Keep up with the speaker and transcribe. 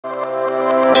Hello,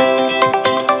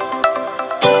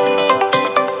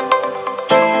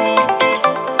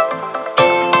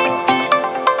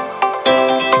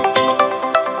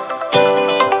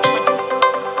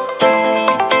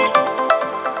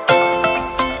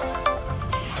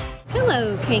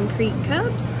 Cane Creek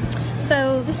Cubs.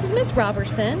 So this is Miss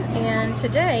Roberson, and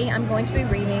today I'm going to be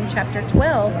reading chapter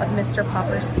 12 of Mr.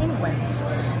 Popper's Penguins.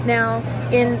 Now,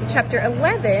 in chapter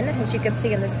 11, as you can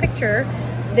see in this picture,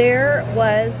 there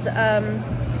was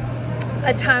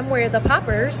a time where the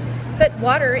Poppers put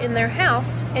water in their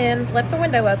house and left the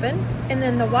window open, and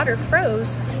then the water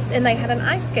froze, and they had an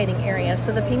ice skating area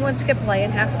so the penguins could play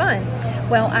and have fun.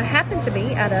 Well, I happen to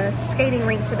be at a skating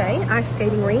rink today, ice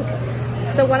skating rink.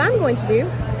 So what I'm going to do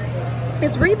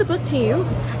is read the book to you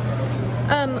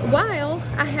while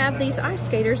I have these ice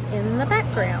skaters in the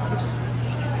background.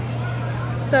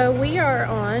 So we are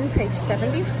on page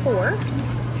 74,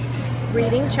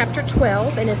 reading chapter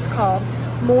 12, and it's called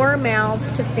More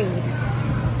Mouths to Feed.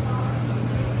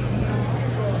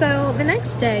 So the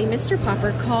next day, Mr.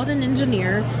 Popper called an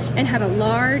engineer and had a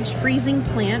large freezing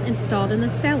plant installed in the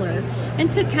cellar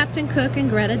and took Captain Cook and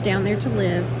Greta down there to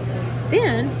live.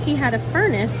 Then he had a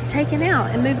furnace taken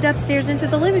out and moved upstairs into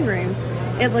the living room.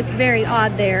 It looked very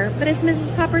odd there, but as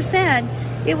Mrs. Popper said,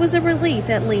 it was a relief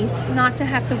at least not to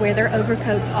have to wear their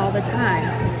overcoats all the time.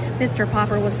 Mr.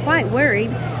 Popper was quite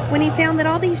worried when he found that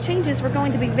all these changes were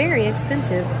going to be very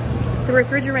expensive. The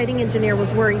refrigerating engineer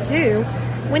was worried too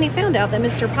when he found out that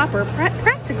Mr. Popper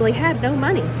practically had no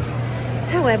money.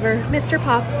 However, Mr.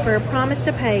 Popper promised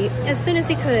to pay as soon as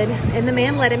he could, and the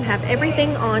man let him have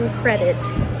everything on credit.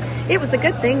 It was a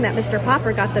good thing that Mr.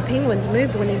 Popper got the penguins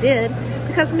moved when he did,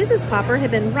 because Mrs. Popper had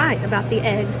been right about the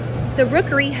eggs. The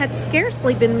rookery had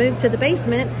scarcely been moved to the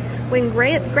basement when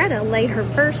Greta laid her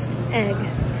first egg.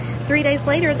 3 days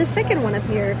later, the second one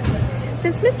appeared.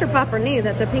 Since Mr. Popper knew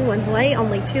that the penguins lay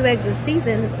only 2 eggs a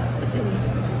season,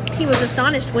 he was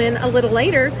astonished when, a little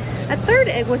later, a third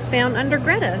egg was found under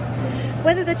Greta.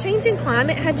 Whether the changing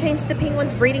climate had changed the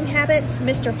penguins' breeding habits,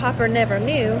 Mr. Popper never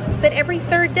knew, but every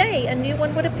third day a new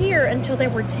one would appear until there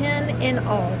were 10 in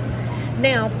all.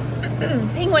 Now,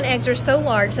 penguin eggs are so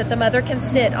large that the mother can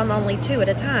sit on only 2 at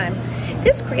a time.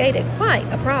 This created quite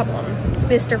a problem.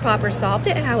 Mr. Popper solved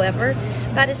it, however,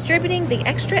 by distributing the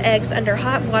extra eggs under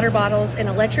hot water bottles and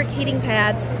electric heating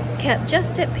pads kept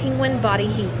just at penguin body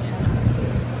heat.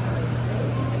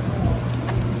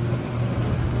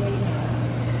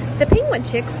 The penguin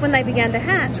chicks, when they began to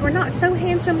hatch, were not so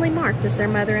handsomely marked as their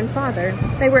mother and father.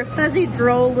 They were fuzzy,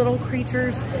 droll little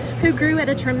creatures who grew at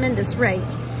a tremendous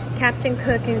rate. Captain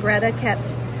Cook and Greta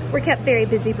were kept very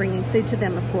busy bringing food to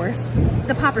them, of course.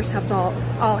 The Poppers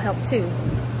all helped too.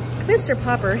 Mr.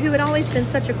 Popper, who had always been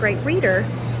such a great reader,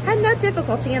 had no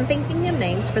difficulty in thinking of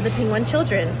names for the penguin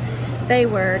children. They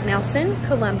were Nelson,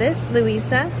 Columbus,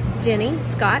 Louisa, Jenny,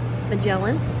 Scott,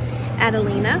 Magellan,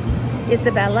 Adelina,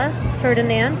 Isabella,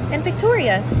 Ferdinand, and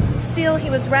Victoria. Still, he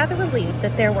was rather relieved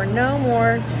that there were no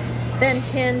more than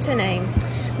 10 to name.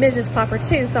 Mrs. Popper,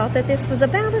 too, thought that this was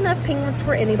about enough penguins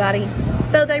for anybody,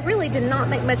 though they really did not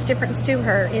make much difference to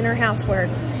her in her housework,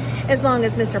 as long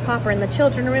as Mr. Popper and the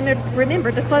children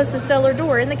remembered to close the cellar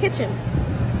door in the kitchen.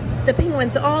 The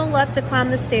penguins all loved to climb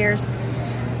the stairs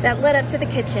that led up to the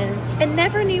kitchen and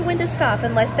never knew when to stop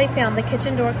unless they found the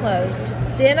kitchen door closed.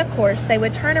 Then, of course, they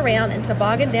would turn around and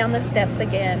toboggan down the steps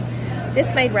again.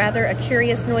 This made rather a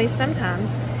curious noise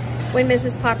sometimes when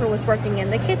Mrs. Popper was working in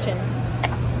the kitchen.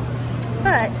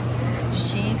 But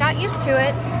she got used to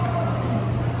it,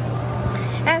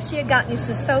 as she had gotten used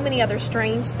to so many other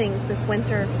strange things this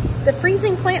winter. The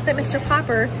freezing plant that Mr.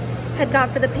 Popper had got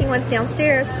for the penguins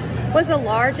downstairs was a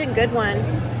large and good one.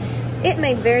 It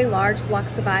made very large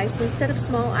blocks of ice instead of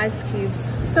small ice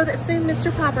cubes, so that soon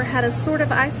Mr. Popper had a sort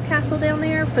of ice castle down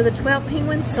there for the 12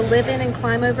 penguins to live in and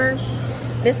climb over.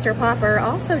 Mr. Popper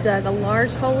also dug a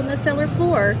large hole in the cellar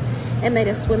floor and made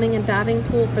a swimming and diving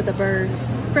pool for the birds.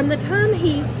 From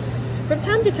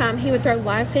time to time, he would throw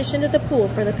live fish into the pool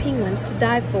for the penguins to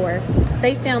dive for.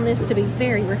 They found this to be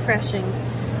very refreshing,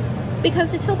 because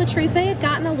to tell the truth, they had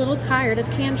gotten a little tired of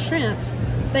canned shrimp.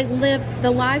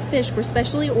 The live fish were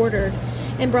specially ordered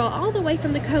and brought all the way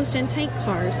from the coast in tank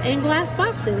cars and glass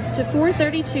boxes to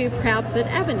 432 Proudfoot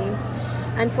Avenue.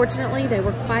 Unfortunately, they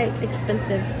were quite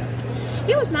expensive.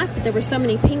 It was nice that there were so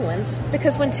many penguins,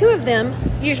 because when 2 of them,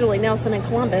 usually Nelson and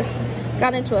Columbus,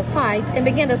 got into a fight and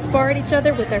began to spar at each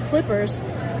other with their flippers,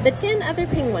 the 10 other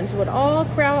penguins would all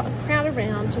crowd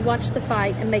around to watch the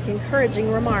fight and make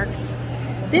encouraging remarks.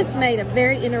 This made a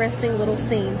very interesting little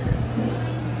scene.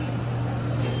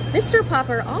 Mr.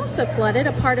 Popper also flooded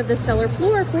a part of the cellar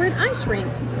floor for an ice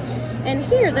rink. And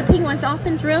here, the penguins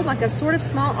often drilled like a sort of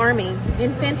small army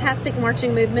in fantastic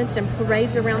marching movements and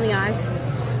parades around the ice.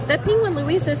 The penguin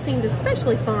Louisa seemed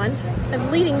especially fond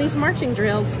of leading these marching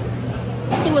drills.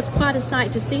 It was quite a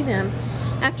sight to see them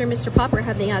after Mr. Popper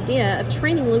had the idea of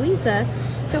training Louisa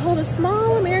to hold a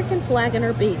small American flag in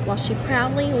her beak while she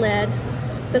proudly led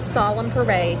the solemn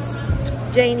parades.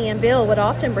 Janie and Bill would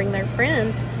often bring their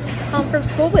friends home from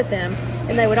school with them,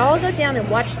 and they would all go down and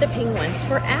watch the penguins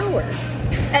for hours.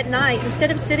 At night,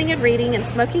 instead of sitting and reading and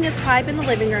smoking his pipe in the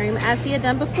living room as he had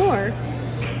done before,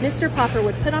 Mr. Popper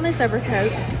would put on his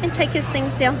overcoat and take his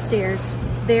things downstairs.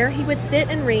 There he would sit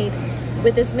and read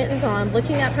with his mittens on,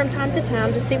 looking up from time to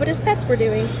time to see what his pets were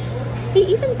doing. He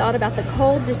even thought about the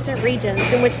cold, distant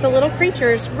regions in which the little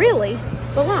creatures really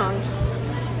belonged.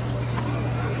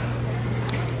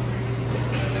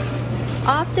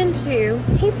 Often, too,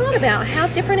 he thought about how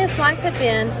different his life had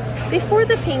been before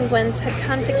the penguins had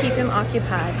come to keep him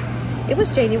occupied. It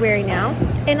was January now,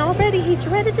 and already he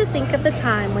dreaded to think of the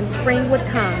time when spring would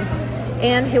come,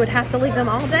 and he would have to leave them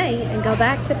all day and go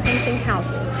back to painting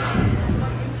houses.